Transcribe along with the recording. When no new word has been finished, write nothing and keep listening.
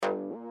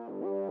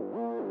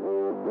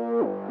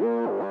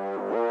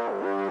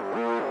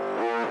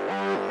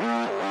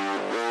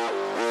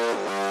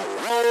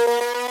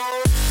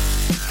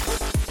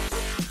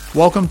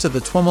Welcome to the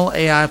TWIML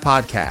AI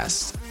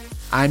Podcast.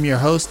 I'm your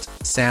host,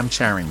 Sam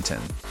Charrington.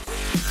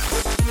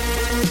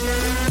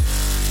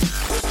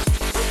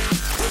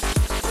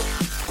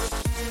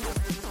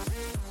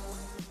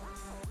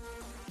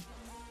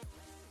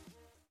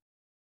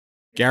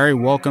 Gary,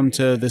 welcome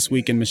to This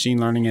Week in Machine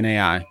Learning and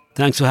AI.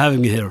 Thanks for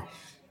having me here.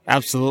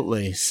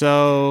 Absolutely.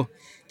 So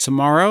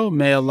tomorrow,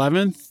 May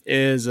 11th,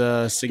 is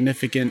a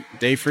significant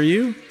day for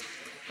you.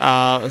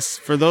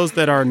 For those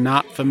that are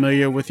not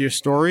familiar with your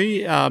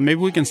story, maybe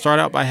we can start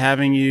out by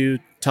having you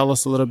tell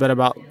us a little bit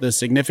about the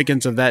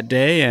significance of that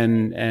day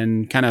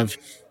and kind of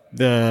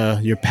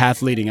your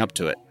path leading up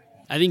to it.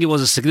 I think it was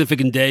a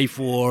significant day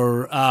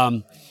for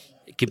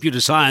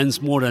computer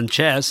science more than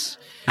chess.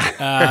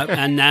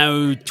 And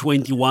now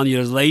 21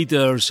 years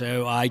later,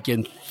 so I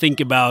can think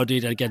about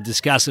it, I can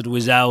discuss it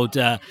without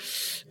the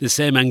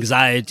same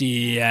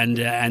anxiety and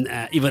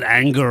even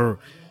anger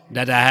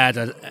that I had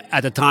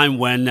at the time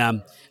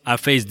when I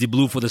faced Deep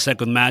Blue for the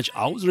second match.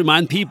 I always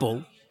remind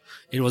people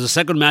it was a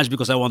second match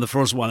because I won the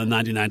first one in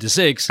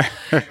 1996.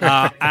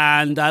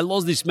 And I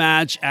lost this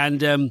match.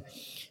 And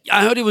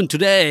I heard even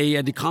today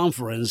at the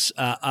conference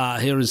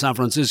here in San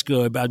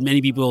Francisco about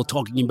many people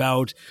talking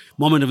about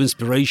moment of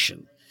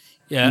inspiration.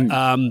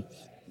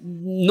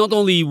 Not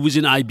only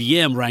within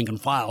IBM rank and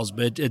files,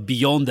 but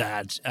beyond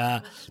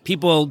that,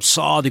 people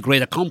saw the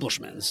great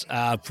accomplishments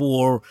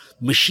for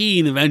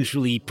machine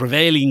eventually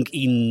prevailing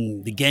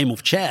in the game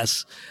of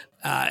chess.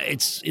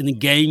 It's in a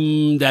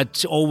game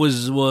that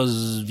always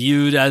was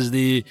viewed as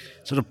the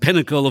sort of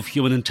pinnacle of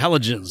human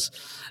intelligence.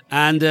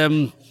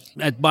 And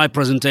at my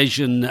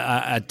presentation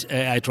at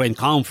AI Train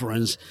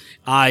Conference,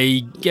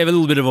 I gave a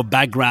little bit of a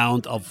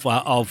background of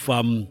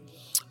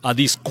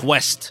this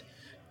quest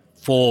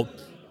for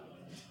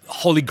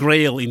holy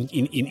grail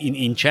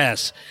in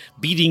chess.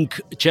 Beating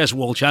chess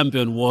world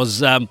champion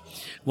was an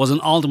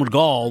ultimate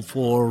goal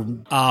for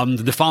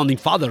the founding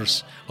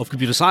fathers of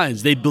computer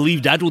science. They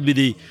believed that would be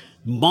the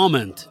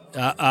moment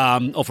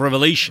of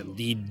revelation,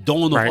 the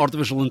dawn of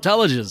artificial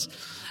intelligence.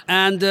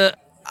 And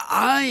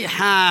I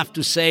have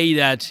to say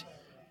that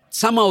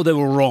somehow they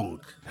were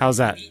wrong. How's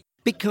that?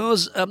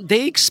 Because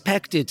they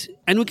expected,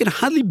 and we can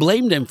hardly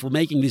blame them for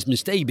making this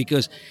mistake,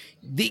 because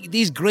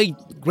these great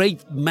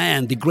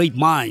men, the great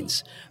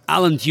minds,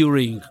 Alan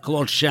Turing,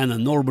 Claude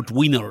Shannon, Norbert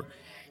Wiener,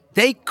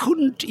 they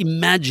couldn't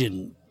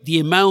imagine the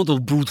amount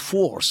of brute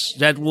force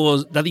that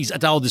is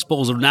at our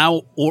disposal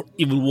now, or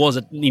even was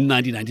in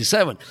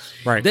 1997.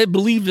 Right. They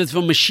believed that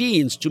for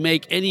machines to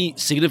make any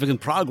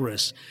significant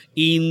progress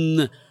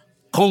in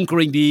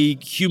conquering the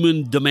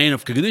human domain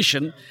of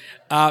cognition,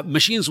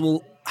 machines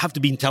will have to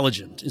be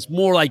intelligent. It's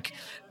more like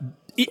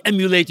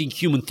emulating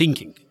human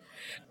thinking.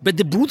 But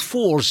the brute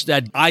force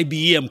that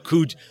IBM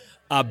could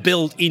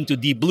build into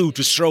Deep Blue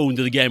to throw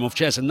into the game of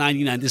chess in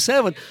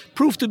 1997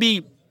 proved to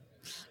be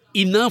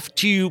enough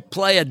to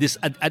play at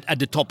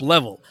the top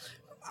level.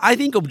 I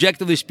think,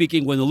 objectively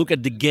speaking, when you look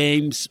at the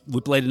games we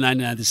played in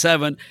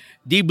 1997,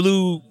 Deep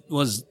Blue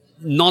was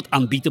not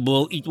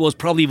unbeatable. It was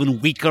probably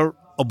even weaker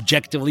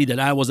objectively than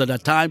I was at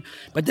that time.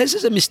 But this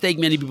is a mistake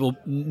many people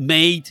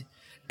made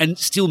and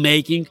still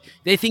making.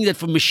 They think that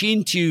for a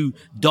machine to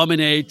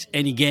dominate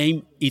any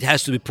game, it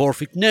has to be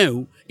perfect.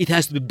 No, it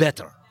has to be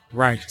better.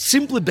 Right.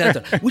 Simply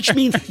better, which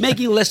means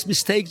making less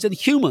mistakes than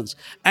humans.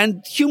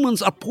 And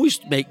humans are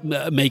poised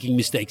to making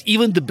mistakes.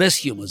 Even the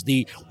best humans,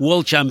 the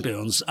world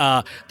champions,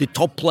 the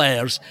top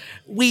players,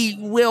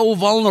 we're all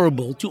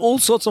vulnerable to all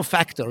sorts of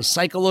factors,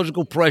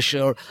 psychological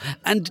pressure.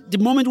 And the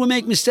moment we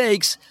make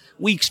mistakes,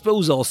 we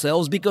expose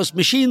ourselves, because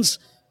machines,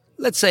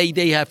 let's say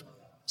they have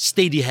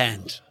steady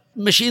hand.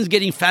 Machines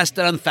getting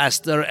faster and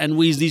faster, and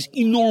with this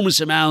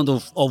enormous amount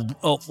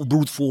of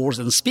brute force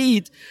and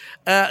speed,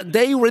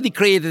 they already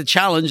created a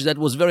challenge that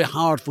was very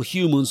hard for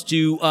humans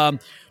to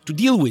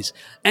deal with.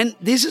 And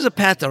this is a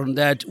pattern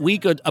that we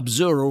could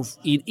observe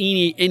in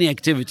any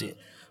activity.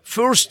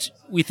 First,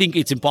 we think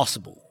it's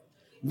impossible.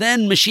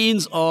 Then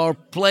machines are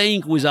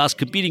playing with us,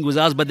 competing with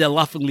us, but they're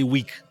laughingly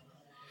weak.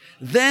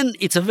 Then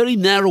it's a very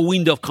narrow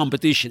window of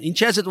competition. In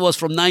chess, it was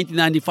from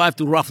 1995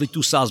 to roughly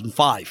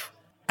 2005.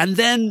 And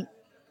then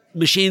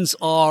machines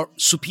are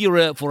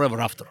superior forever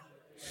after.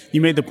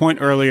 You made the point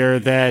earlier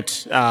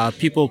that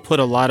people put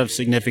a lot of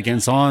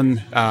significance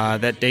on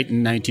that date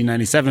in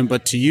 1997,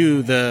 but to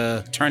you,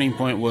 the turning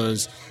point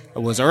was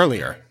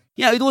earlier.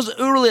 Yeah, it was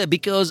earlier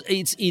because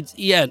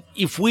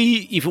if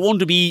we want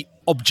to be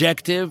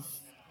objective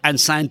and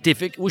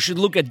scientific, we should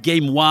look at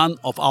game one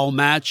of our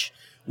match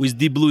with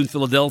Deep Blue in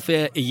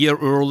Philadelphia a year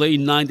early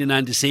in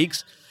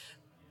 1996.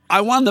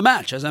 I won the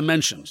match, as I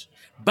mentioned,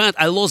 but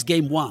I lost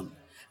game one.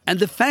 And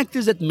the fact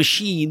is that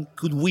machine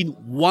could win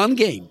one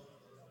game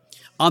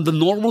under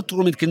normal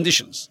tournament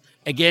conditions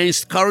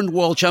against current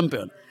world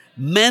champion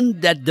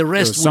meant that the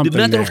rest would be a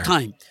matter of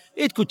time.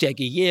 It could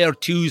take a year,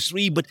 2,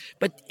 3, but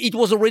it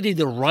was already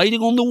the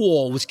writing on the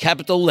wall with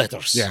capital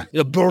letters,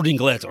 burning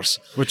letters.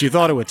 But you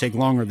thought it would take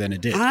longer than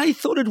it did. I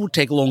thought it would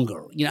take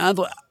longer.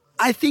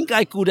 I think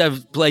I could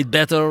have played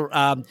better.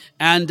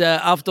 And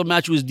after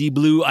match with Deep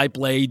Blue, I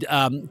played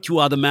 2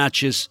 other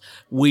matches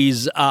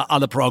with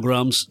other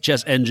programs,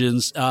 Chess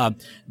Engines,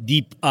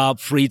 Deep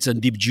Fritz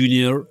and Deep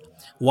Junior.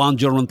 One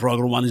German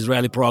program, one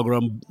Israeli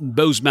program.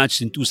 Both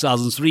matches in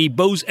 2003.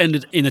 Both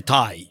ended in a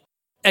tie.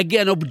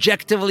 Again,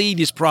 objectively,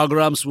 these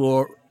programs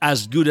were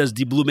as good as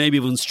Deep Blue, maybe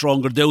even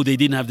stronger, though they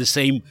didn't have the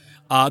same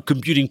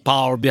computing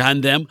power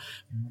behind them.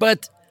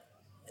 But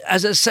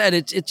as I said,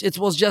 it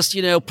was just,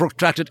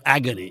 protracted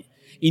agony.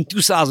 In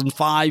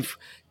 2005,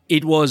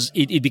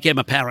 it became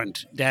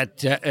apparent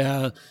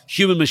that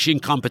human-machine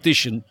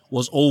competition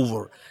was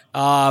over.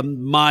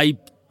 My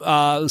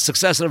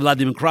successor,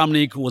 Vladimir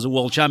Kramnik, who was a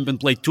world champion,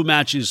 played 2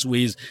 matches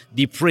with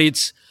Deep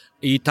Fritz.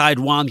 He tied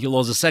one, he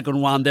lost the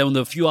second one. There were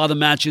a few other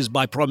matches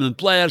by prominent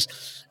players,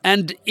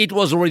 and it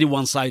was already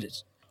one-sided.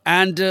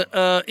 And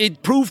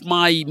it proved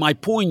my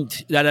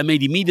point that I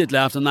made immediately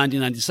after the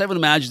 1997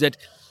 match, that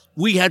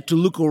we had to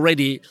look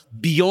already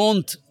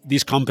beyond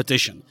this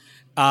competition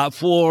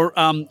for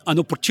an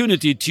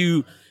opportunity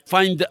to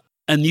find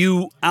a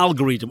new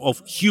algorithm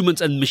of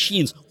humans and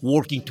machines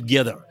working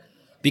together.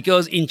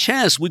 Because in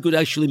chess, we could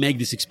actually make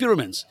these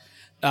experiments,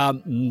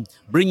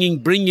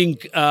 bringing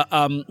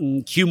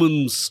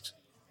humans'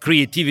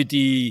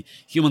 creativity,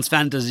 humans'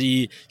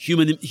 fantasy,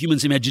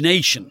 humans'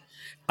 imagination,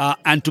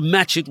 and to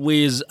match it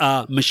with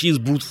machines'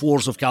 brute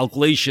force of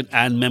calculation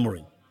and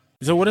memory.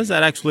 So what does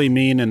that actually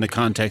mean in the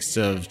context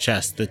of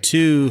chess? The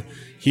two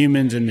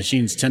humans and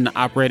machines tend to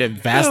operate at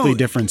vastly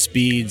different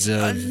speeds.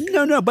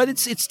 No, but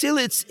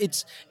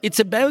it's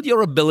about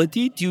your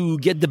ability to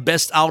get the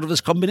best out of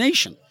this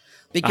combination.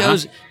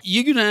 Because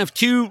you're going to have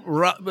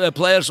 2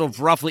 players of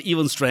roughly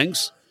even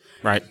strengths,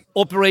 right,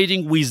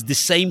 operating with the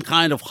same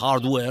kind of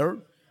hardware,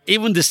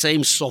 even the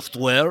same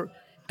software,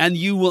 and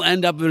you will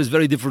end up with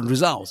very different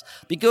results.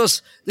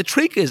 Because the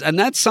trick is, and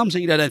that's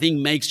something that I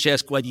think makes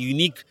chess quite a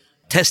unique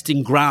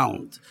testing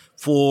ground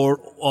for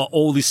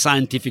all these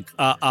scientific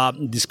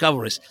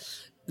discoveries,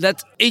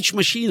 that each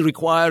machine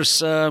requires,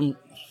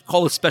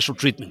 call it special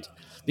treatment.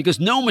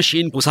 Because no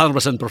machine was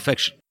 100%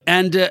 perfection.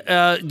 And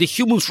the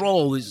human's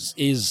role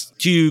is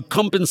to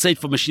compensate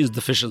for machine's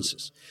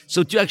deficiencies.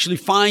 So to actually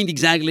find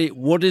exactly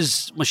what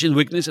is machine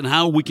weakness and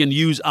how we can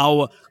use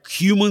our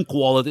human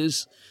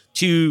qualities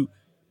to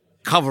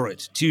cover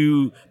it,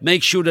 to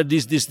make sure that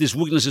these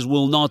weaknesses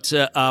will not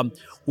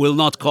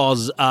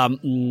cause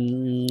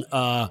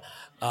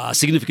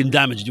significant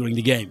damage during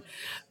the game.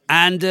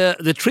 And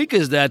the trick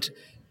is that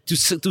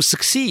to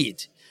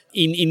succeed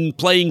in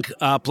playing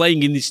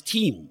in this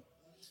team,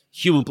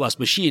 human plus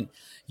machine,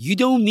 you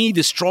don't need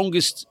the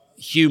strongest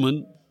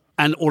human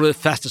or the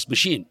fastest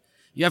machine.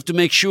 You have to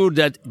make sure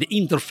that the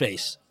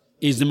interface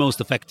is the most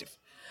effective.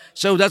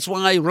 So that's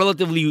why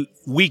relatively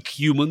weak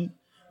human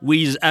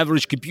with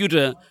average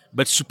computer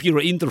but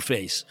superior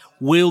interface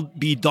will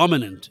be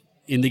dominant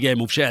in the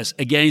game of chess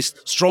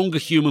against stronger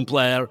human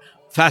player,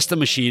 faster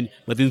machine,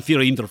 but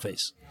inferior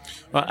interface.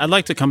 Well, I'd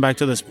like to come back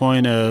to this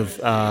point of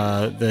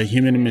the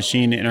human and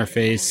machine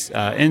interface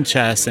in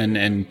chess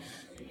and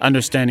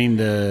understanding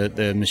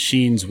the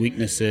machine's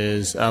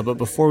weaknesses. But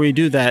before we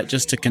do that,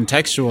 just to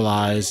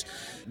contextualize,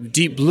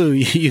 Deep Blue,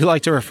 you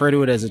like to refer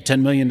to it as a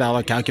 $10 million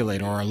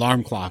calculator or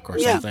alarm clock or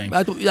something.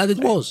 Yeah, it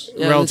was.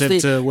 Yeah,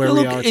 relative to where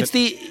we are.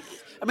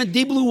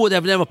 Deep Blue would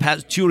have never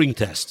passed Turing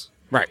test.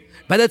 Right.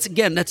 But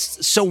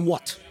that's so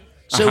what?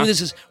 So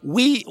this is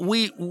we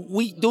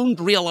don't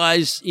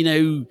realize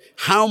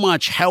how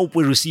much help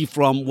we receive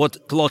from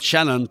what Claude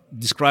Shannon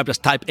described as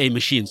Type A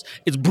machines.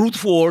 It's brute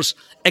force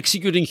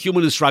executing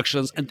human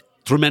instructions at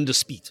tremendous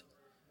speed.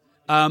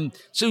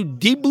 So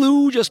Deep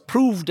Blue just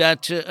proved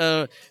that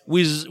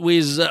with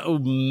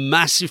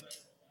massive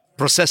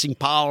processing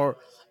power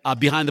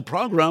behind the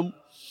program,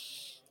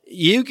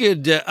 you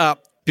could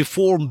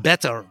perform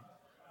better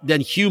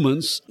than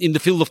humans in the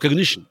field of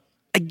cognition.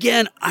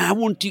 Again, I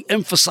want to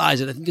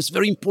emphasize it. I think it's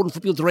very important for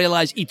people to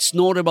realize it's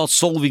not about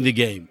solving the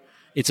game.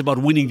 It's about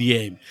winning the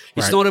game.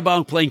 It's not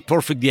about playing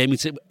perfect game.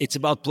 It's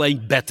about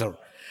playing better.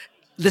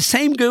 The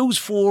same goes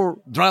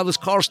for driverless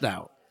cars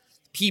now.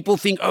 People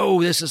think,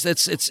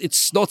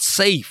 it's not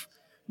safe.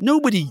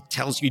 Nobody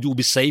tells you it will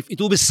be safe.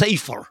 It will be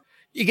safer.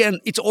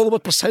 Again, it's all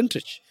about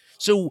percentage.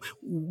 So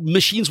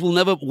machines will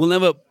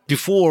never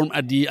perform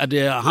at the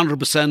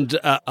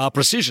 100%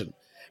 precision,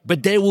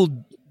 but they will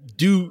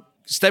do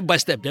step by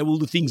step. They will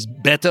do things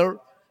better,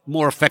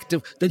 more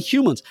effective than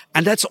humans,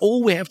 and that's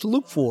all we have to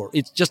look for.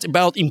 It's just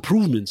about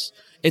improvements.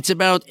 It's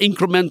about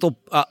incremental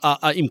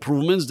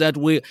improvements that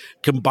we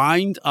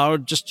combined are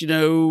just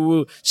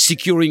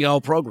securing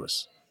our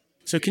progress.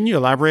 So can you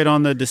elaborate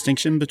on the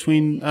distinction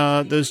between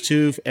those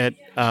two?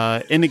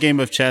 In a game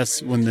of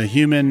chess, when the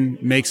human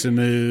makes a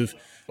move,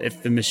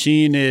 if the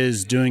machine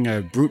is doing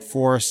a brute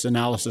force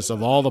analysis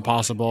of all the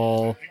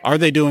possible, are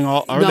they looking at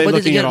all of the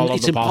possible?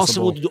 It's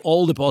impossible to do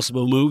all the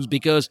possible moves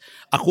because,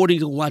 according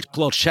to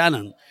Claude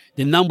Shannon,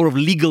 the number of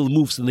legal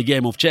moves in the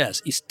game of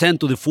chess is 10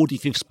 to the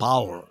 45th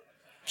power.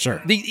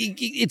 Sure.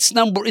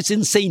 It's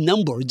insane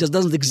number. It just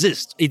doesn't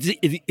exist.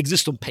 It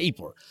exists on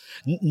paper.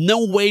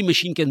 No way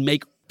machine can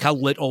make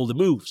calculate all the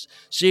moves.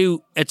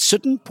 So at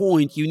certain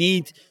point, you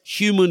need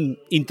human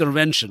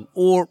intervention,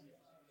 or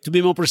to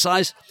be more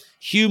precise,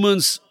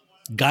 humans'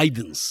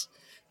 guidance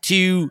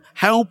to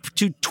help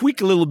to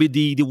tweak a little bit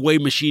the way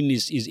machine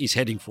is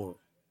heading for.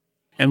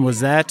 And was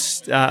that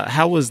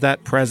how was that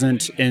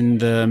present in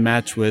the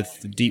match with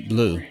Deep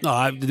Blue? No,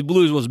 the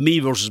Blues was me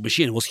versus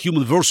machine. It was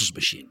human versus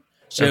machine.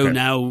 So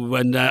now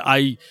when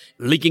I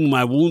licking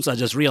my wounds, I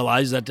just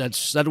realized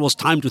that was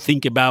time to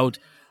think about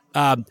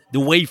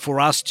the way for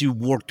us to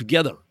work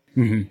together.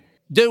 Mm-hmm.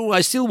 Though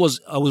I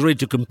was ready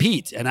to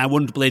compete, and I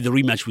wanted to play the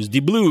rematch with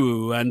Deep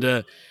Blue. And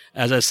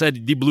as I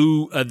said, Deep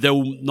Blue,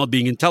 though not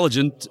being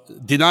intelligent,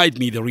 denied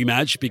me the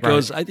rematch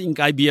because I think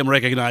IBM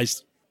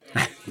recognized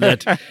that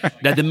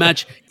the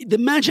match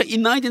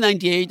in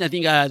 1998, I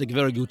think I had a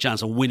very good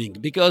chance of winning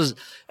because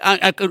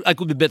I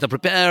could be better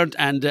prepared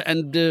and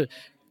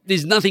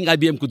there's nothing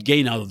IBM could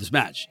gain out of this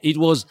match. It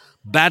was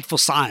bad for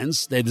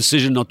science, their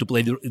decision not to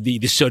play the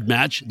third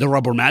match, the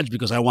rubber match,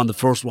 because I won the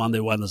first one, they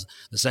won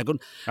the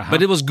second.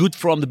 But it was good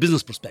from the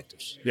business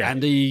perspectives. Yeah.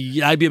 And the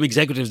IBM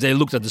executives, they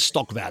looked at the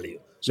stock value.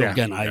 So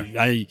again,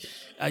 I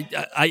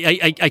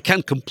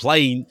can't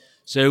complain.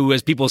 So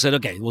as people said,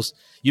 okay,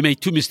 you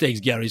made two mistakes,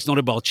 Gary. It's not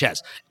about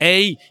chess.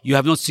 A, you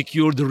have not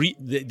secured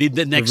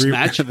the next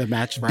match. The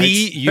match rights.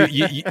 B,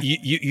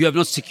 you have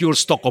not secured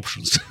stock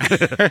options.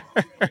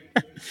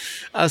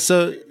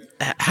 So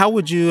how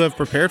would you have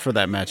prepared for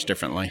that match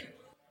differently?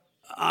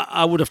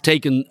 I would have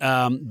taken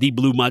Deep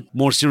Blue much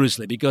more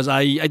seriously because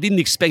I didn't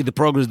expect the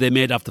progress they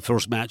made after the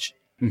first match.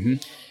 Mm-hmm.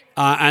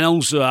 And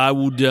also I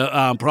would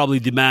probably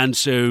demand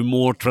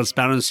more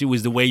transparency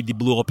with the way Deep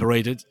Blue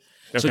operated.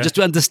 So just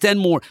to understand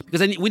more,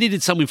 because we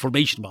needed some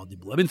information about Deep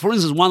Blue. I mean, for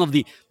instance, one of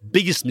the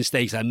biggest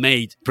mistakes I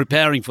made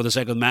preparing for the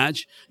second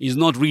match is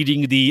not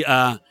reading the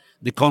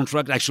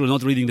contract, actually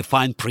not reading the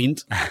fine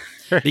print,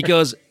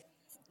 because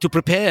to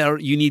prepare,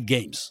 you need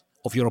games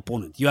of your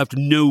opponent. You have to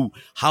know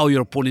how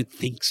your opponent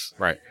thinks.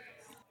 Right.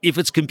 If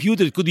it's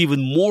computer, it could be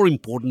even more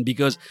important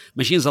because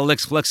machines are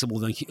less flexible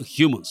than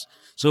humans.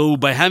 So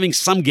by having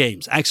some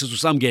games, access to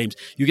some games,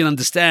 you can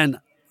understand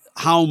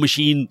how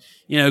machine,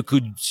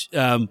 could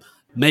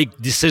make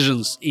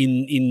decisions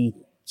in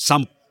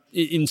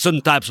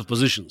certain types of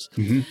positions.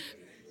 Mm-hmm.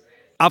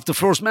 After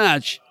first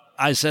match,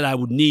 I said I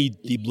would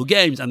need Deep Blue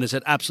games, and they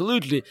said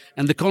absolutely.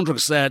 And the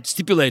contract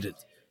stipulated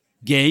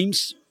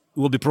games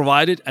will be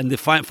provided, and the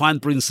fine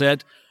print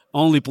said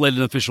only played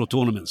in official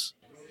tournaments.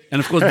 And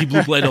of course, Deep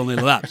Blue played only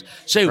in labs.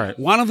 So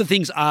one of the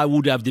things I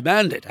would have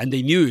demanded, and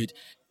they knew it,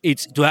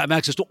 it's to have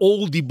access to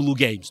all Deep Blue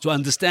games to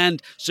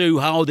understand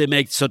how they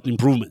make certain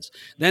improvements.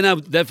 Then I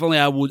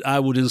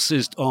would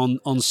insist on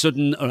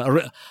certain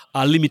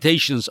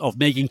limitations of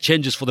making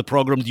changes for the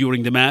program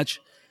during the match.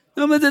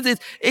 No, but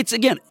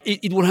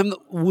it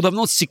would have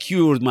not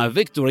secured my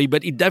victory,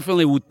 but it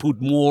definitely would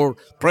put more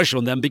pressure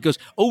on them because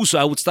also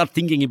I would start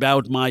thinking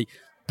about my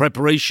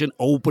preparation,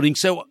 opening.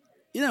 So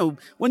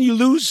when you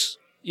lose.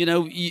 You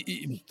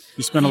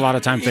spend a lot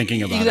of time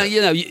thinking about it.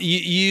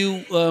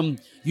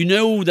 You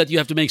know that you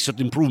have to make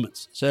certain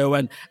improvements. So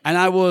and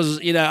I was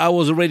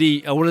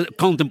already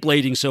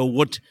contemplating. So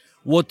what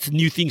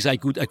new things I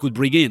could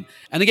bring in.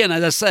 And again,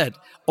 as I said,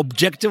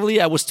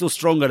 objectively I was still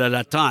stronger at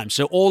that time.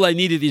 So all I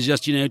needed is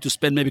just to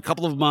spend maybe a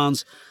couple of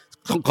months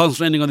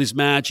concentrating on this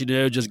match.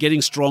 Just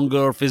getting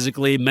stronger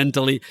physically,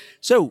 mentally.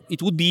 So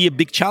it would be a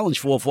big challenge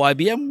for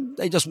IBM.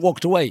 They just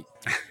walked away.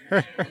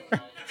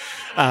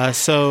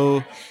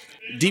 So.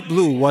 Deep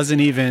Blue wasn't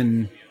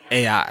even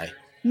AI.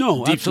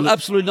 No,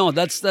 absolutely not.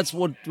 That's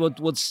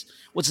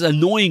what's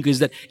annoying is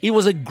that it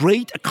was a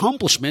great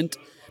accomplishment,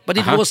 but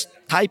it was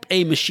Type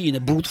A machine, a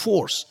brute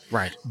force.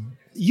 Right.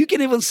 You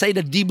can even say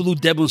that Deep Blue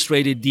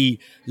demonstrated the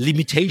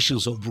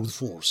limitations of brute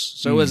force.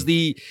 So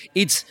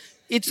it's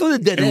not a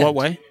dead end. In what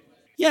way?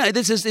 Yeah,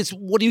 it's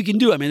what you can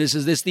do. I mean,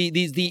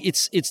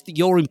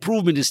 your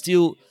improvement is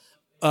still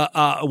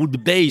would be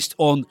based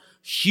on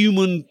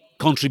human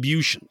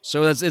contribution.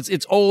 So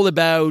it's all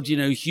about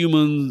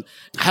human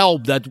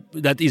help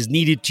that is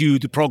needed to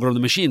program the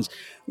machines.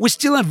 We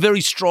still have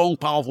very strong,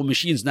 powerful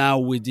machines now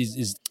with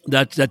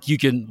that you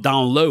can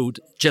download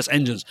chess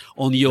engines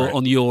on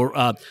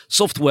your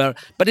software.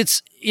 But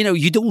it's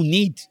you don't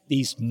need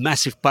these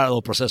massive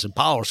parallel processing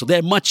power. So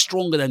they're much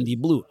stronger than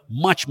Deep Blue,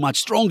 much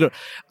stronger,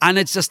 and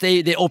it's just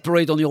they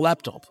operate on your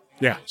laptop.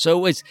 Yeah.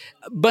 So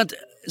but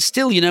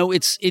still,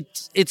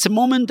 it's a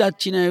moment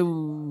that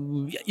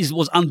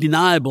was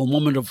undeniable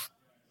moment of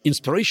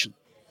inspiration.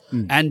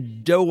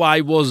 And though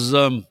I was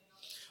on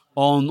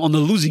the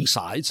losing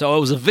side, so I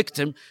was a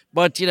victim,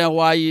 but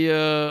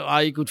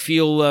I could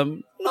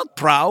feel not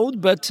proud,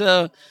 but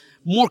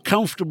more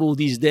comfortable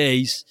these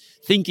days,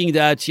 thinking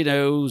that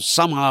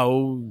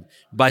somehow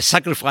by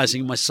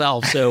sacrificing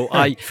myself, so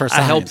I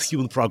helped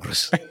human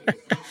progress.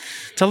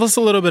 Tell us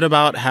a little bit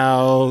about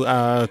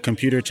how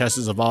computer chess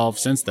has evolved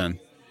since then.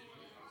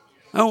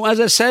 Oh, as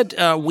I said,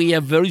 we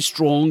have very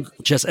strong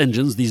chess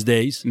engines these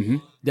days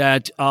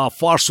that are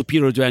far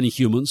superior to any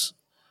humans.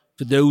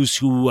 For those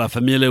who are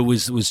familiar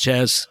with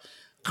chess,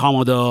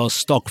 Commodore,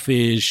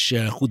 Stockfish,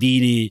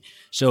 Houdini.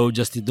 So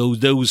just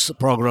those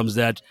programs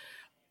that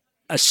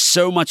are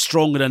so much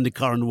stronger than the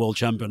current world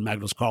champion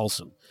Magnus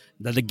Carlsen.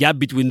 That the gap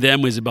between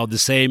them is about the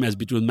same as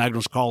between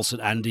Magnus Carlsen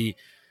and the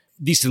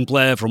decent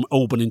player from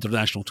open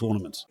international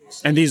tournaments.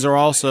 And these are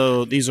all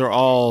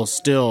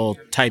still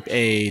Type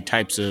A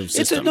types of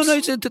systems.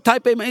 It's a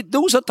Type A.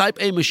 Those are Type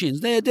A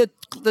machines. They're the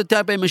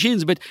Type A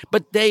machines, but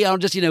they are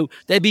just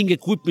they're being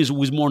equipped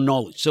with more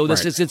knowledge. So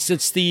Right.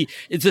 it's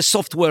the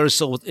software.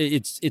 So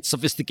it's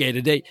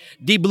sophisticated.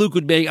 Deep Blue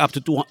could make up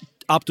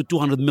to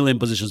 200 million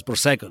positions per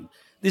second.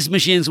 These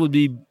machines would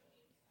be,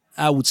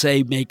 I would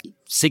say, make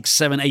 6,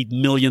 7, 8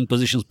 million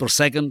positions per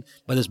second,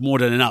 but it's more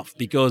than enough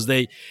because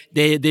they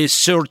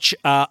search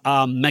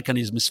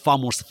mechanism is far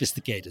more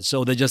sophisticated.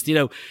 So they just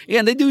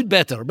again they do it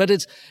better, but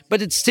it's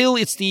still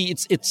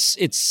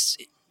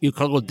you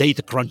call it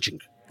data crunching.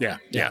 Yeah.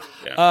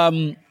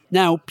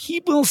 Now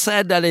people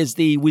said that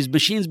with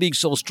machines being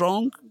so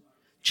strong,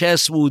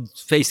 chess would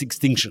face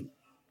extinction.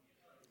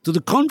 To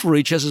the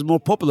contrary, chess is more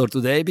popular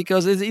today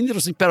because it's an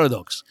interesting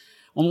paradox.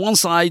 On one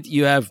side,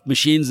 you have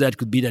machines that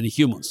could beat any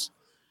humans.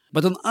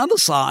 But on the other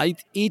side,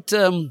 it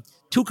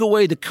took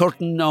away the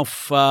curtain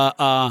of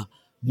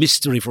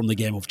mystery from the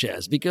game of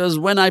chess. Because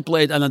when I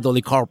played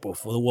Anatoly Karpov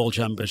for the World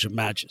Championship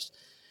matches,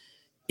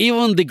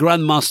 even the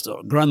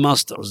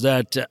grandmasters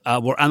that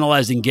were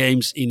analyzing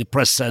games in the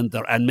press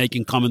center and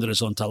making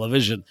commentaries on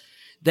television,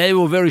 they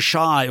were very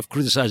shy of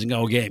criticizing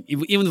our game.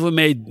 Even if we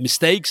made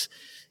mistakes,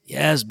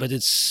 yes, but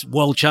it's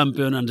world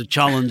champion and the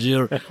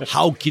challenger.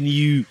 How can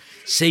you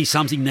say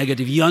something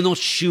negative? You are not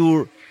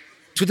sure.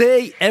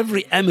 Today,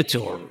 every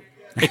amateur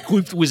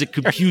equipped with a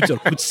computer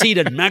could see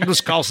that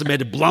Magnus Carlsen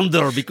made a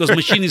blunder because the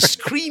machine is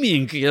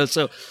screaming.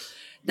 So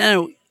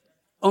now,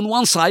 on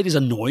one side is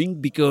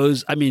annoying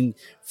because,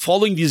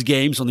 following these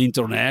games on the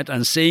internet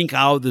and seeing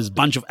how this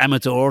bunch of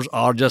amateurs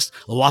are just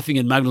laughing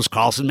at Magnus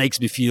Carlsen makes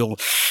me feel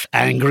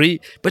angry.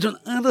 But on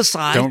the other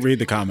side... Don't read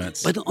the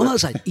comments. But on the other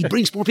side, it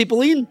brings more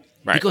people in.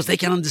 Right. Because they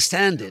can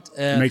understand it.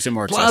 Makes it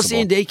more Plus,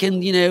 accessible.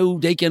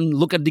 they can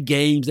look at the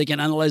games, they can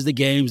analyze the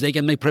games, they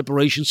can make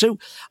preparations. So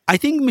I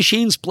think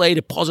machines played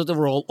a positive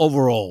role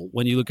overall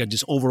when you look at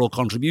this overall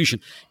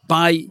contribution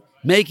by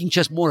making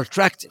chess more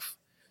attractive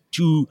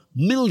to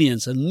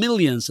millions and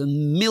millions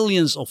and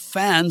millions of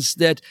fans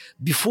that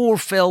before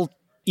felt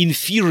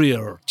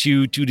inferior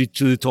to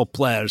the top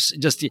players.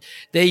 Just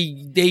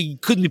they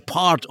couldn't be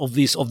part of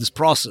this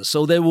process,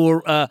 so they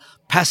were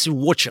passive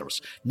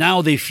watchers.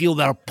 Now they feel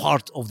they're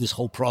part of this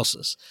whole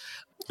process,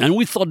 and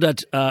we thought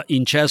that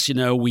in chess,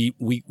 we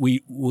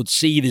would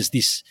see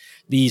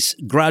this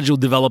gradual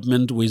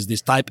development with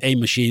these Type A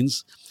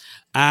machines,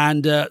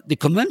 and the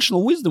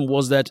conventional wisdom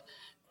was that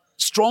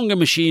stronger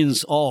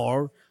machines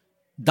are,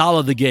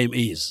 duller the game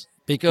is.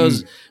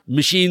 Because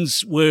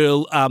machines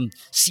will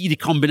see the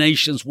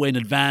combinations way in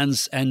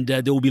advance, and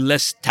there will be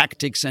less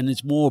tactics, and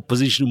it's more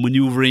positional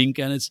maneuvering,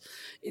 and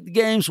the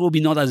games will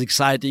be not as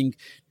exciting.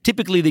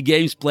 Typically, the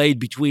games played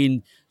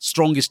between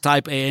strongest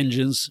Type A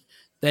engines,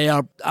 they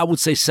are, I would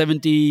say,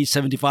 70,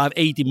 75,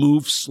 80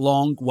 moves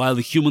long, while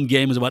the human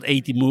game is about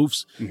 80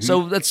 moves. Mm-hmm.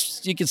 So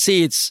you can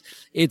see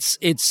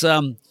it's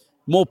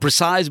more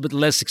precise but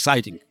less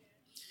exciting.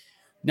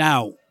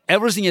 Now,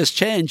 everything has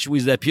changed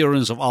with the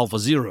appearance of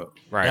AlphaZero.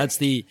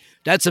 Right.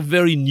 That's a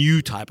very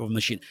new type of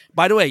machine.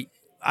 By the way,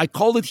 I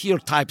call it here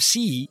Type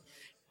C,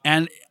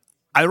 and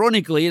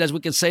ironically, as we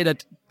can say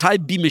that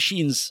Type B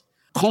machines,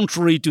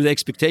 contrary to the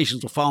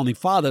expectations of founding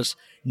fathers,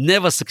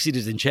 never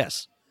succeeded in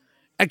chess.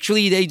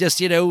 Actually, they just,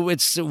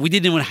 we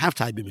didn't even have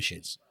Type B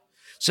machines.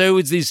 So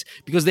it's this,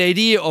 because the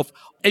idea of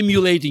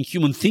emulating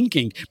human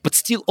thinking, but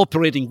still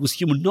operating with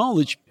human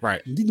knowledge, right,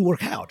 didn't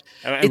work out.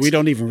 We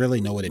don't even really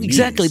know what it means.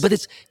 Exactly, but I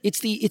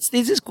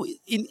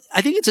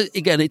think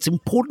it's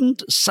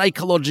important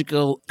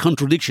psychological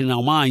contradiction in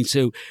our mind.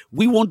 So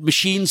we want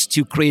machines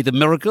to create a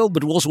miracle,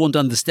 but we also want to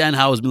understand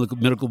how is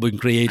miracle being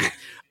created.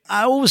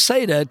 I always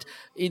say that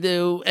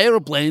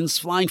airplanes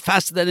flying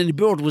faster than any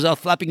bird without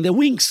flapping their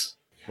wings.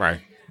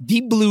 Right.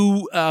 Deep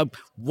Blue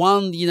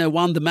won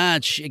the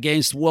match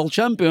against world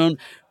champion,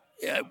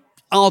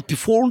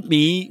 outperformed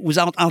me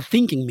without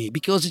outthinking me,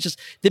 because it's just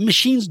the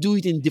machines do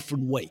it in a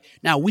different way.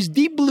 Now with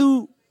Deep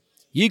Blue,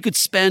 you could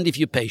spend, if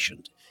you're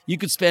patient, you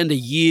could spend a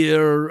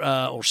year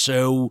or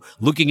so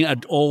looking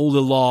at all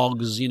the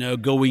logs,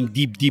 going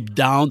deep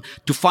down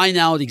to find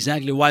out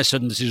exactly why a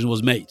certain decision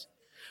was made.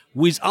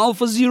 With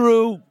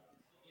AlphaZero,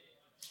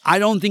 I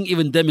don't think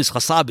even Demis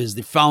Hassabis,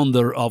 the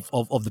founder of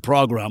the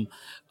program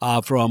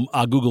from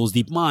Google's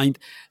DeepMind,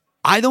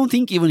 I don't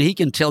think even he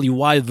can tell you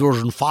why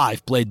version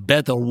 5 played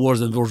better or worse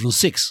than version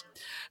 6.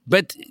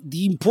 But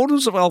the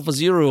importance of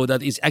AlphaZero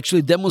that is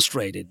actually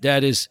demonstrated,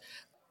 that is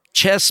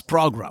chess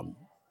program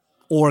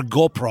or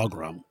Go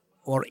program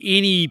or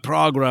any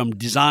program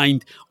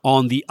designed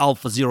on the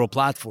AlphaZero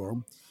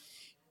platform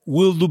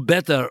will do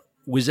better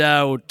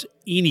without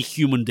any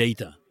human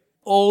data.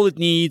 All it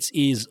needs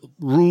is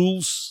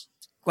rules,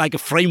 like a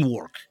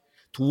framework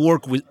to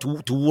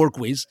work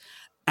with,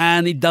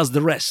 and it does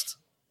the rest.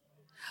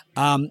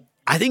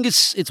 I think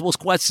it was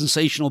quite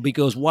sensational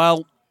because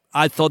while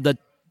I thought that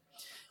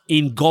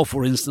in Go,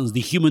 for instance,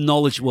 the human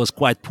knowledge was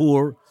quite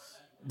poor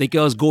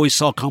because Go is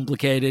so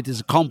complicated.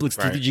 It's a complex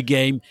strategy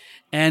game.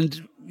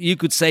 And you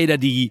could say that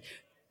the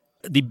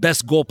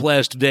best Go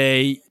players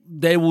today,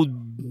 they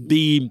would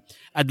be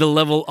at the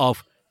level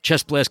of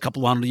chess players a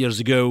couple hundred years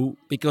ago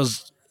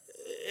because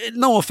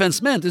no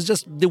offense meant, it's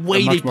just the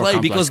way they play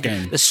because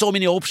there's so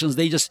many options.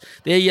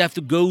 They have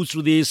to go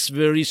through this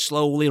very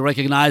slowly,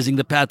 recognizing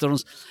the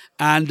patterns.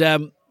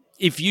 And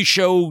if you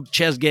show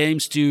chess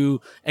games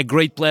to a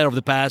great player of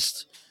the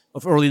past,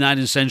 of early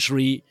 19th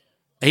century,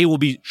 he will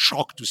be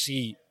shocked to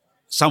see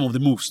some of the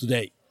moves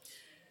today.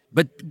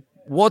 But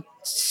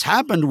what's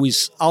happened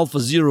with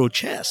AlphaZero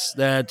chess,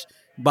 that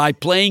by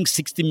playing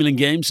 60 million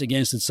games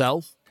against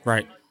itself,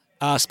 right,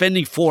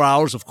 spending 4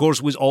 hours, of course,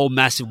 with all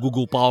massive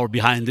Google power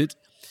behind it,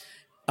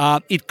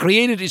 it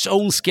created its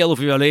own scale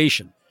of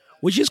evaluation,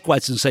 which is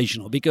quite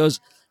sensational because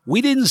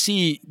we didn't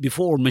see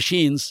before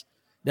machines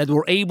that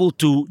were able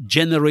to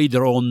generate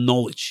their own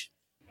knowledge.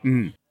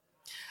 Mm.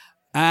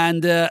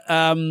 And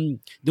the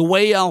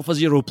way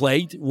AlphaZero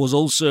played was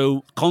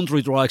also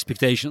contrary to our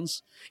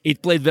expectations.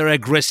 It played very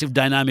aggressive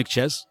dynamic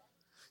chess,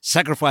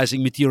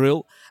 sacrificing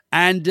material,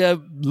 and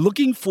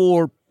looking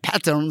for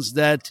patterns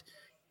that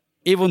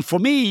even for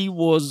me it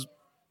was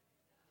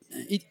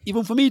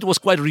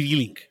quite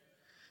revealing.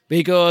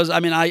 Because, I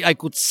mean, I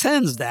could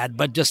sense that,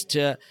 but just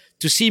to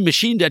see a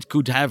machine that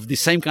could have the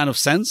same kind of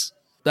sense,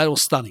 that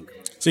was stunning.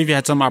 So if you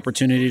had some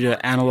opportunity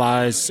to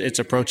analyze its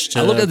approach to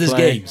I looked at these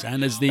play. games,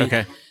 and it's the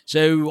Okay.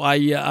 So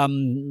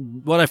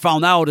what I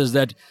found out is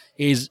that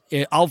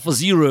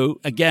AlphaZero,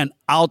 again,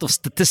 out of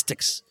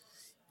statistics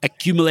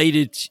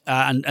accumulated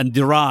and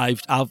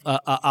derived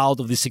out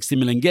of the 60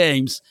 million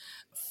games,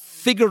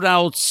 figured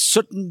out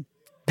certain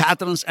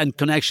patterns and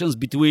connections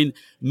between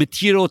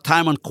material,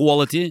 time, and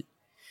quality.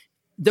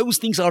 Those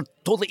things are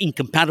totally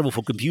incompatible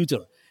for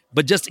computer.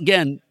 But just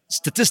again,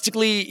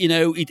 statistically,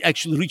 it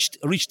actually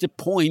reached a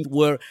point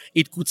where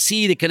it could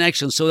see the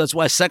connection. So that's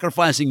why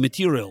sacrificing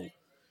material,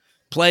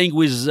 playing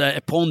with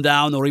a pawn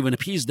down or even a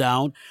piece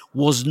down,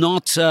 was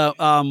not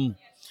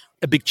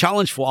a big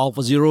challenge for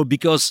AlphaZero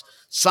because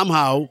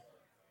somehow,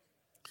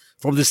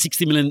 from the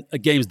 60 million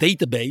games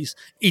database,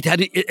 it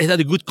had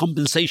a good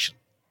compensation.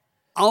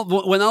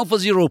 When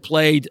AlphaZero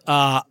played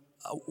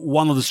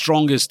one of the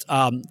strongest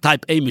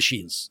Type A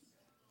machines,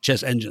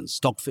 chess engines,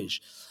 Stockfish,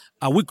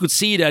 we could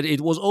see that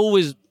it was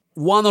always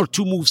one or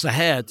two moves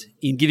ahead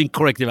in giving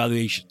correct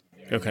evaluation.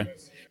 Okay.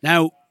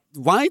 Now,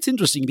 why it's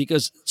interesting,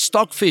 because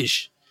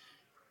Stockfish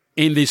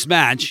in this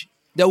match,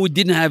 that we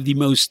didn't have the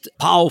most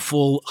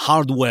powerful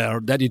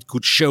hardware that it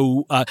could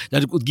show,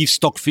 that it could give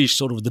Stockfish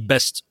sort of the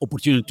best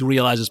opportunity to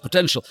realize its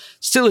potential.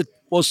 Still, it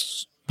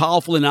was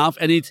powerful enough,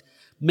 and it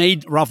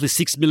made roughly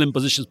 6 million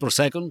positions per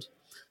second.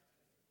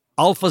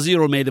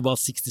 AlphaZero made about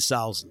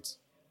 60,000.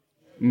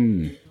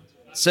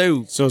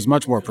 So it's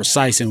much more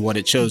precise in what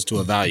it chose to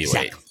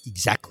evaluate.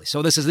 Exactly.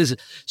 So this is.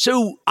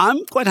 So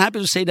I'm quite happy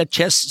to say that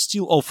chess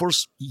still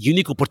offers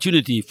unique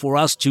opportunity for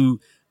us to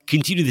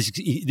continue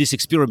these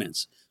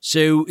experiments.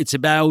 So it's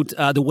about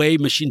the way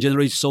machine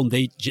generates its own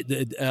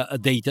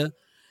data,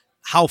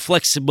 how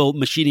flexible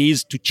machine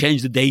is to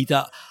change the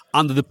data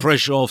under the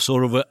pressure of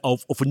sort of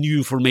a new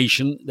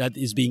information that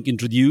is being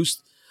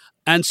introduced,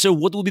 and so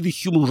what will be the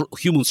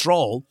human's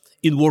role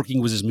in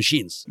working with these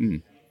machines?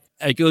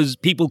 Because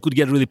people could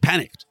get really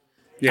panicked.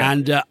 Yeah.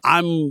 And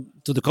I'm,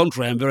 to the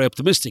contrary, I'm very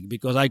optimistic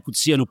because I could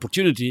see an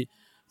opportunity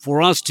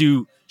for us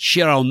to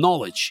share our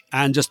knowledge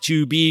and just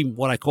to be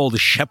what I call the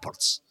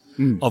shepherds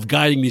of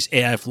guiding these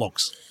AI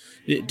flocks.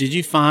 Did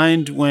you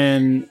find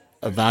when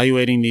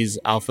evaluating these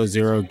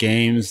AlphaZero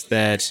games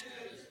that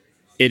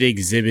it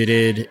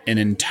exhibited an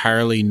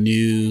entirely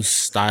new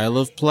style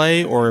of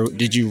play, or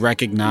did you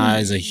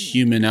recognize a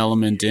human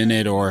element in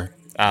it, or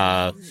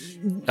a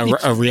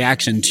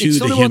reaction to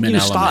the human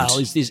element? Style.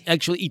 It's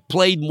actually, it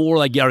played more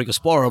like Garry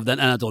Kasparov than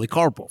Anatoly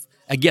Karpov.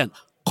 Again,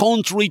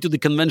 contrary to the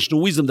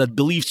conventional wisdom that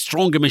believed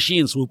stronger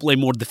machines will play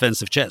more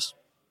defensive chess.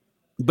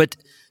 But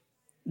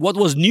what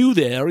was new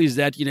there is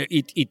that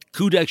it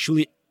could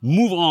actually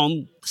move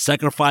on,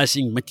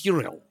 sacrificing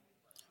material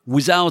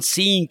without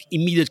seeing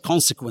immediate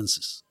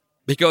consequences.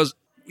 Because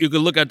you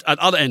can look at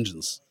other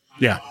engines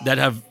that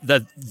have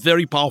that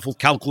very powerful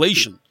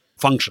calculation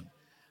function.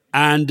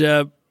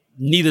 And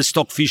neither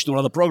Stockfish nor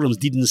other programs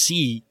didn't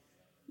see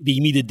the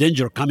immediate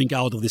danger coming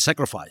out of the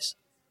sacrifice.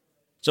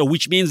 So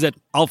which means that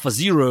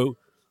AlphaZero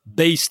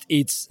based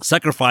its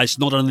sacrifice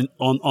not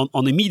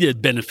on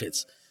immediate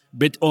benefits,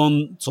 but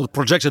on sort of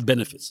projected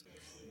benefits.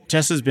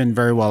 Chess has been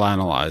very well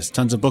analyzed.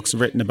 Tons of books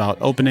written about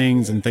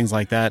openings and things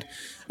like that.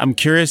 I'm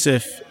curious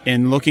if,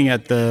 in looking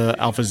at the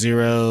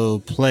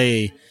AlphaZero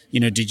play,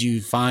 did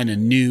you find a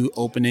new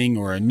opening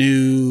or a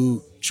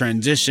new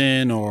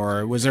transition,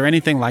 or was there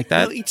anything like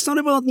that? No, it's not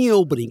about new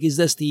opening. It's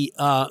just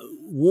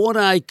what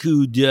I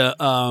could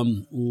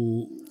learn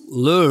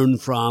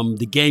from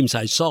the games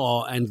I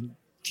saw and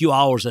few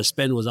hours I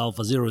spent with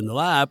AlphaZero in the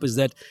lab is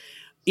that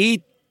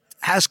it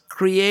has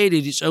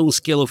created its own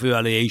scale of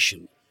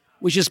evaluation,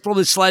 which is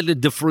probably slightly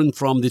different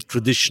from the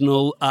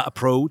traditional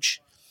approach.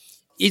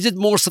 Is it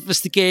more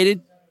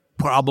sophisticated?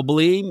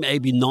 Probably,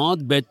 maybe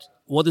not. But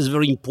what is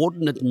very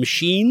important, that the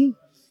machine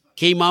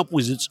came up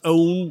with its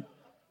own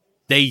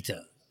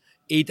data.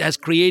 It has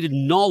created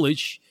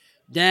knowledge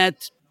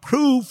that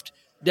proved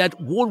that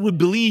what we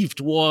believed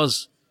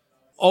was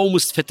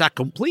almost fait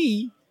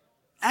accompli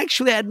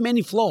actually had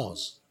many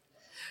flaws.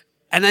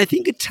 And I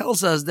think it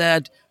tells us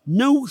that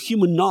no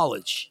human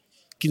knowledge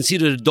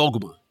considered a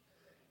dogma.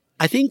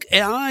 I think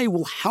AI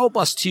will help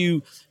us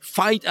to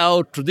fight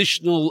out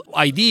traditional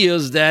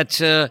ideas that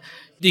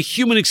the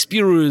human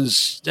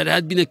experience that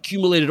had been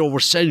accumulated over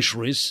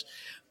centuries,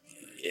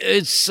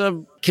 it's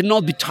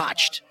cannot be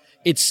touched.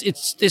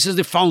 This is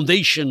the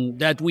foundation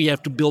that we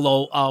have to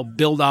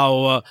build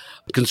our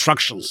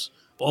constructions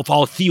of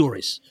our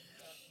theories.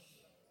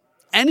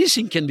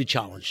 Anything can be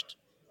challenged.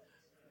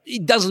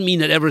 It doesn't mean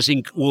that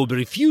everything will be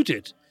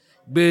refuted,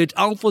 but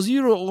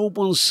AlphaZero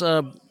opens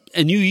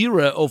a new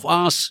era of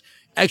us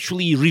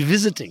actually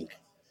revisiting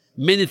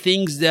many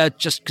things that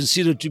just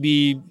considered to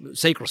be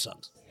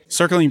sacrosanct.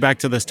 Circling back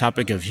to this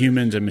topic of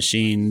humans and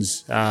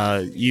machines,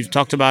 you've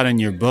talked about in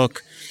your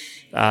book,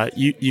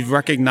 you've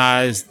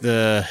recognized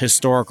the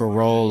historical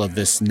role of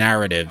this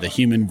narrative, the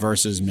human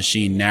versus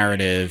machine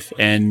narrative,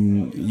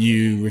 and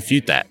you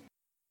refute that.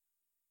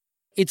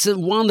 It's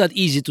one that's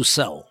easy to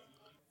sell.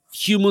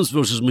 Humans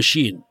versus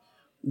machine.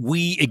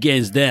 We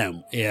against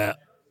them.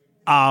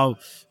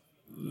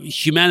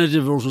 Humanity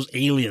versus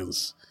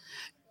aliens.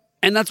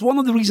 And that's one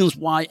of the reasons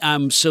why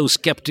I'm so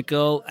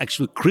skeptical,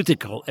 actually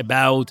critical,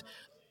 about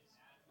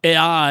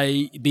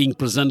AI being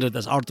presented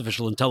as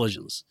artificial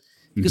intelligence.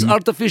 Because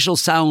artificial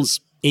sounds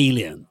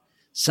alien,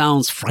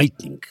 sounds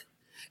frightening.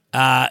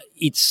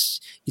 It's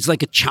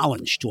like a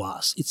challenge to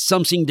us. It's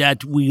something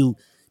that will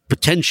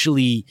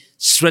potentially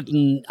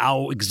threaten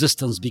our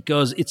existence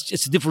because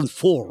it's a different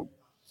form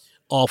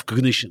of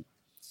cognition.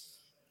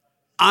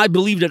 I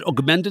believe that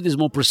augmented is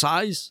more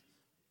precise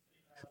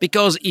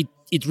because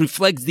it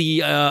reflects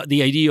the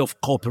idea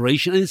of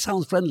cooperation and it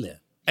sounds friendlier.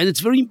 And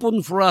it's very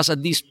important for us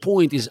at this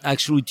point is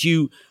actually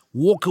to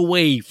walk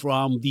away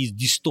from these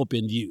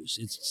dystopian views.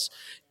 It's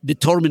the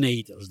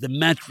Terminators, the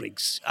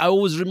Matrix. I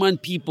always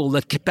remind people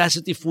that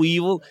capacity for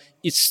evil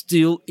is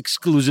still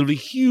exclusively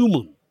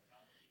human.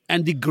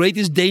 And the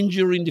greatest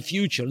danger in the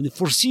future, in the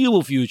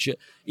foreseeable future,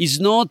 is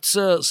not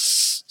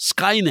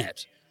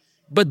Skynet,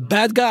 but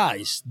bad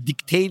guys,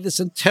 dictators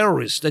and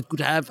terrorists that could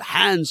have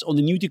hands on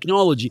the new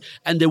technology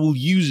and they will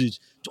use it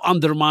to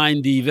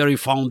undermine the very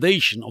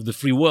foundation of the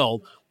free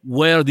world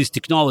where these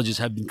technologies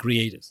have been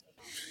created.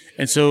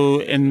 And so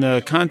in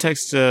the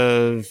context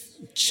of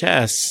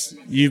chess,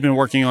 you've been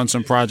working on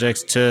some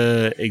projects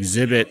to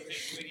exhibit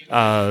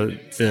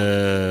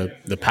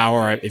the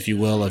power, if you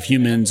will, of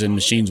humans and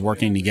machines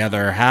working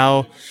together.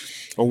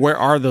 Where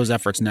are those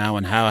efforts now,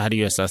 and how do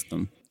you assess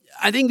them?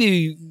 I think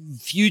the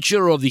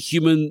future of the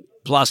human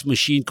plus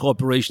machine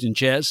cooperation in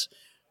chess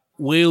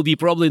will be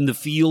probably in the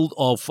field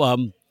of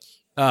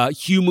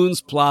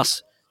humans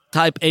plus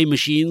type A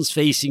machines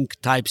facing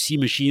type C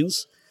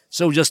machines.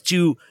 So just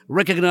to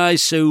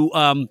recognize, to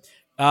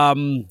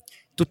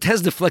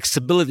test the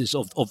flexibilities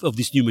of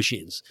these new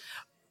machines.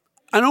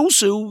 And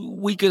also,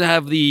 we could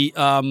have the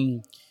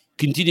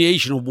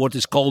continuation of what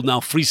is called now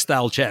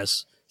freestyle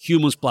chess,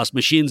 humans plus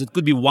machines. It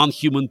could be one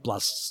human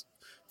plus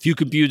few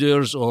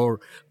computers or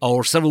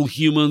several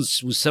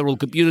humans with several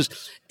computers.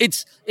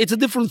 It's a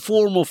different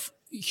form of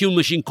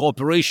human-machine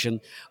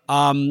cooperation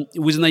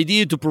with an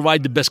idea to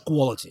provide the best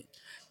quality.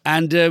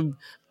 And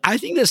I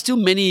think there's still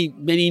many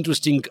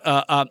interesting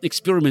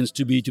experiments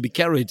to be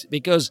carried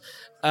because,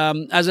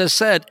 as I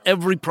said,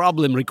 every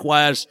problem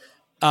requires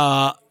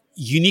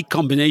unique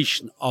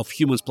combination of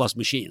humans plus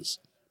machines.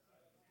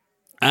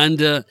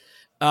 And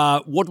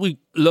what we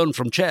learn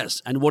from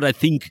chess and what I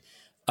think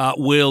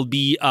will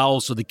be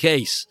also the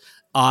case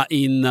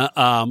in,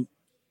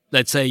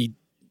 let's say,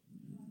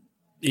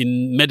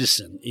 in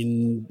medicine,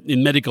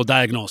 in medical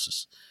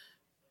diagnosis,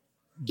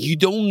 you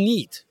don't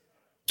need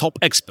top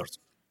experts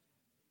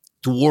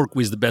to work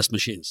with the best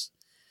machines.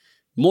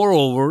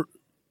 Moreover,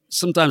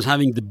 sometimes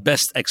having the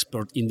best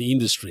expert in the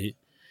industry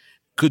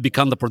could be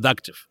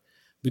counterproductive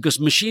because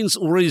machines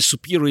are already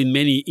superior in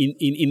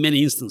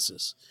many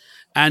instances.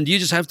 And you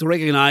just have to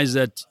recognize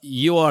that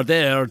you are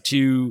there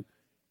to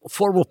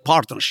form a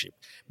partnership,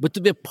 but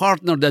to be a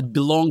partner that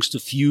belongs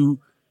to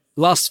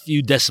last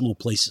few decimal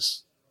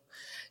places.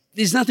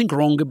 There's nothing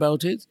wrong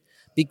about it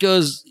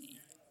because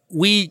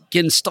we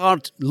can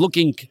start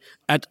looking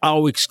at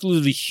our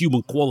exclusively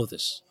human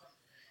qualities.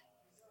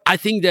 I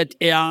think that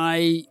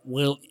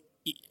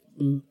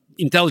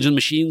intelligent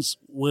machines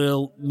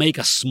will make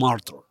us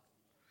smarter.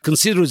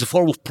 Consider it as a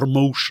form of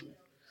promotion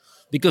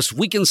because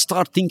we can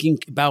start thinking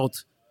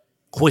about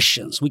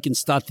questions. We can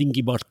start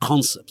thinking about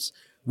concepts.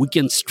 We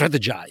can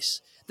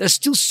strategize. There's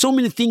still so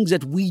many things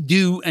that we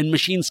do and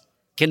machines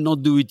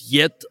cannot do it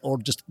yet or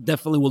just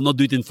definitely will not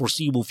do it in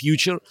foreseeable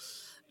future.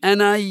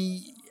 And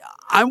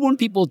I want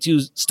people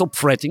to stop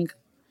fretting,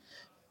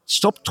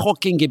 stop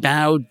talking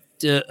about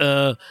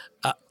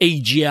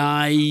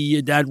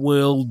AGI that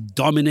will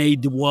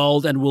dominate the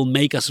world and will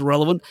make us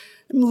relevant.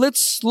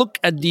 Let's look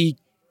at the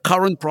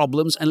current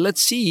problems and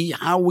let's see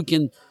how we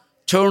can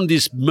turn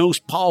these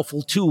most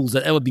powerful tools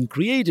that ever been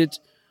created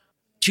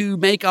to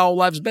make our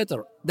lives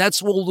better. That's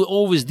what we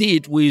always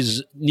did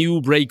with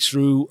new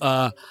breakthrough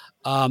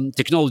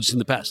technologies in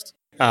the past.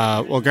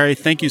 Well, Gary,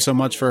 thank you so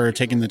much for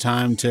taking the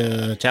time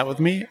to chat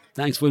with me.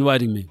 Thanks for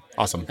inviting me.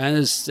 Awesome. And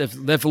it's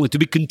definitely to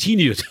be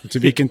continued. To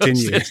be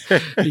continued.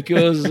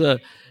 because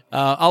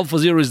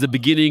AlphaZero is the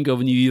beginning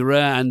of a new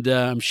era, and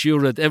I'm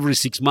sure that every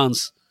 6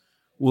 months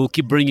will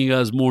keep bringing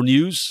us more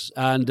news.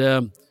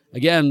 And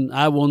again,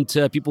 I want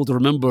people to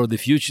remember the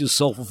future is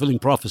self-fulfilling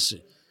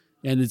prophecy.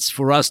 And it's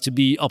for us to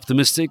be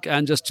optimistic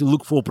and just to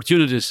look for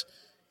opportunities,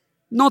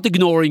 not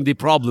ignoring the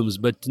problems,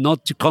 but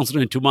not to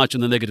concentrate too much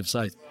on the negative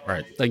side.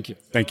 Right. Thank you.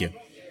 Thank you.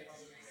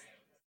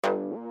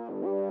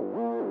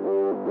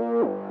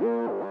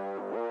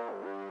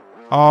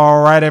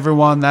 All right,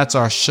 everyone, that's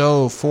our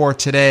show for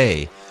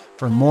today.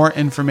 For more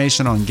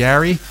information on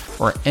Gary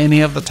or any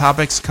of the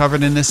topics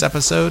covered in this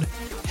episode,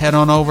 head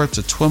on over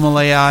to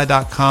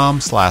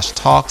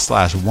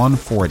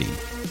twimlai.com/talk/140.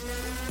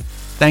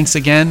 Thanks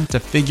again to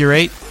Figure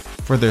 8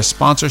 for their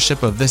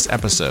sponsorship of this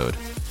episode.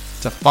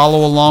 To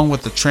follow along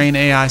with the Train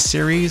AI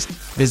series,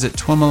 visit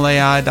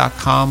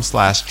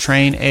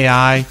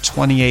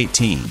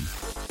twimlai.com/trainai2018.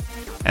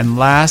 And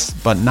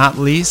last but not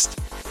least,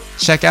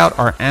 check out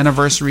our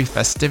anniversary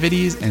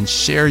festivities and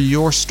share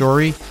your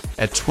story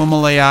at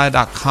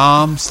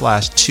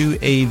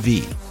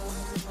twimlai.com/2AV.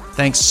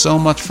 Thanks so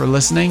much for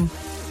listening,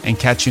 and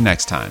catch you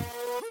next time.